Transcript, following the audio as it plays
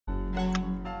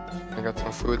I got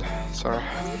some food, sorry.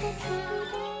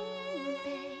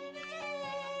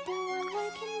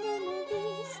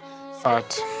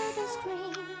 Alright.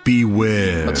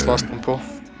 Beware. That's lost in pool.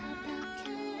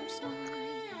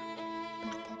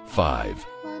 5,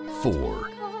 4,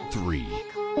 3,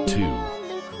 2,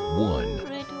 1.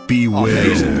 Beware.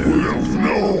 You will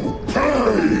know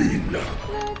pain.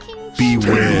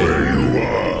 Beware. You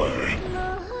are.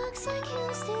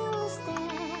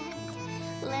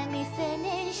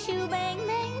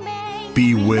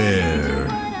 Beware.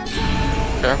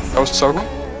 Okay, that was soak.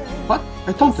 What?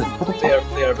 I taunted. What the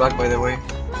fuck? They are back, by the way.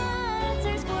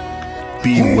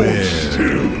 Beware.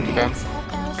 Okay,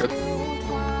 good.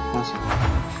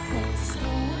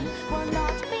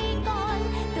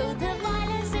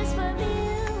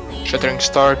 Shattering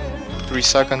Star, 3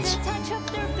 seconds.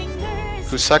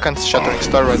 2 seconds, Shattering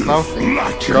Star right now.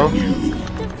 Go.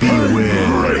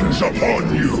 Beware. Rains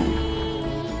upon you.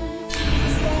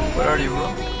 Where are you,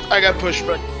 bro? I got pushed,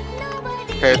 but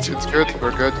Okay, it's good,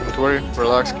 we're good, don't worry,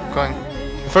 relax, keep going.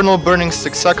 Infernal Burning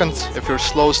 6 seconds, if you're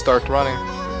slow, start running.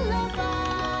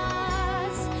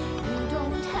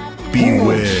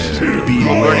 Beware. Burning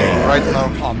Beware. right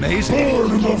now. Amazing.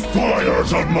 Burn the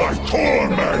fires of my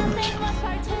torment.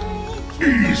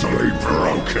 Easily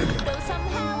broken.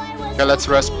 Okay, let's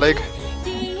rest Plague.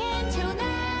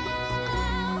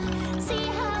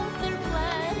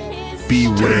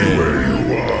 Beware. Where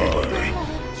you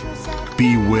are.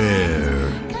 Beware.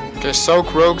 Okay,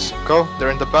 Soak, Rogues, go,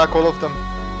 they're in the back, all of them.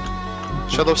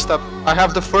 Shadow Step. I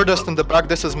have the furthest in the back,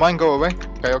 this is mine, go away.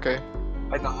 Okay, okay.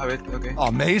 I don't have it, okay.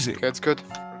 Amazing. Okay, it's good.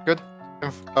 Good.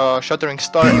 Shattering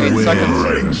Star, 8 seconds.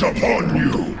 Rains upon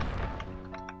you.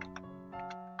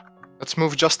 Let's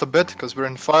move just a bit, because we're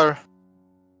in fire.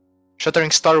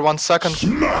 Shattering Star, 1 second.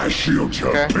 Smash you to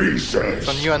Okay. pieces. It's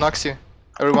on you and Oxy.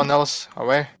 Everyone else,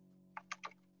 away.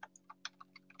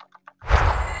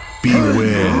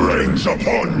 Beware. Rains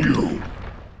upon you.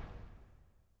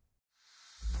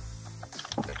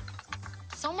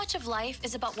 So much of life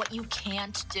is about what you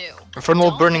can't do.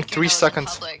 Infernal Don't Burning, pick your 3 nose in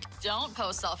seconds. public. Don't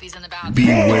post selfies in the bathroom.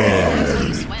 Beware.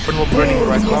 Infernal Burning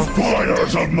right The now.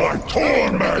 fires of my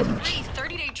torment. Free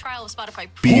 30-day trial of Spotify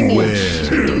Premium. Beware.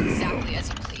 Do exactly as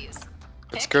you please.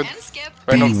 That's Pick good. and skip.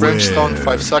 Rain of Beware. Brimstone, 5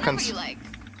 Whatever seconds. you like.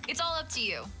 It's all up to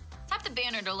you. Tap the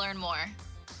banner to learn more.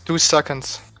 2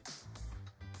 seconds.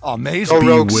 Amazing. Go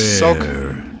Rogues, Soak.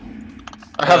 Beware.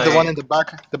 I have the one in the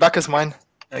back. The back is mine.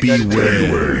 I got it.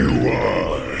 Beware. Where you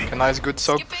are. Okay, nice, good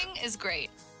Soak. Skipping is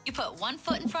great. You put one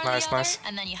foot in front Nice, of the nice. other,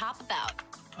 and then you hop about.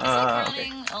 It's Ah, like okay.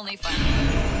 running, only fun.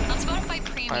 On Spotify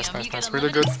Premium, Nice, nice, you get nice, really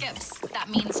unlimited good. skips. That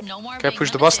means no more Okay, being push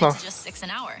the bus limited now. to just 6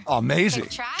 an hour. Amazing.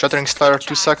 Pick tracks, Shattering Star, skip 2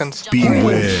 tracks, seconds. jump around.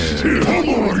 Beware.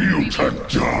 Cover you to Wanna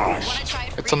dust. try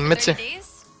it It's free on for Mitzi. 30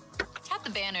 days? Tap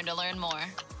the banner to learn more.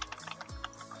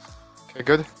 Okay,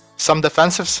 good. Some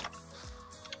defensives.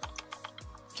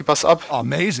 Keep us up.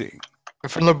 Amazing.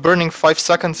 Infernal Burning, 5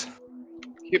 seconds.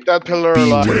 keep that pillar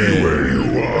alive. Where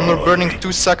you are. Infernal Burning,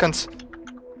 2 seconds.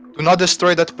 Do not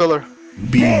destroy that pillar.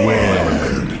 Beware.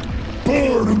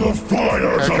 Burn the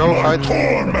fires Okay, of go, my hide.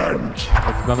 torment.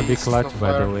 It's gonna be Beast clutch, of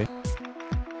by the fire. way.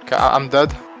 Okay, I'm dead.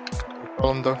 No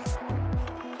problem though.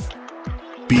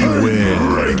 Beware.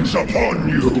 Rains upon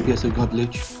Good you. DPS, I got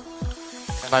Lich.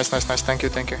 Okay, nice, nice, nice. Thank you,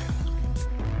 thank you.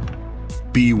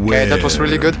 Beware. Okay, that was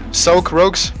really good. Soak,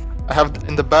 Rogues. I have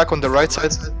in the back on the right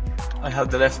side. I have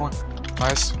the left one.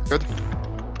 Nice, good.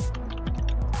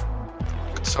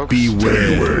 Soak.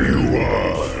 Beware. Where you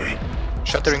are.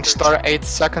 Shattering Star, 8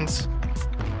 seconds.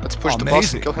 Let's push the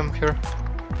boss Amazing. and kill him here.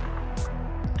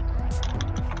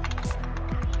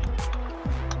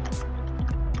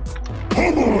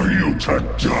 Cover you to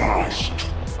dust.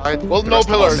 Hide. Well, The no rest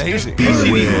of pillars. us. Amazing.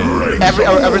 Rains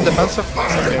Every defensive. to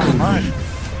come.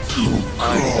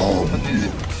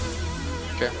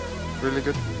 Okay, really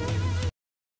good.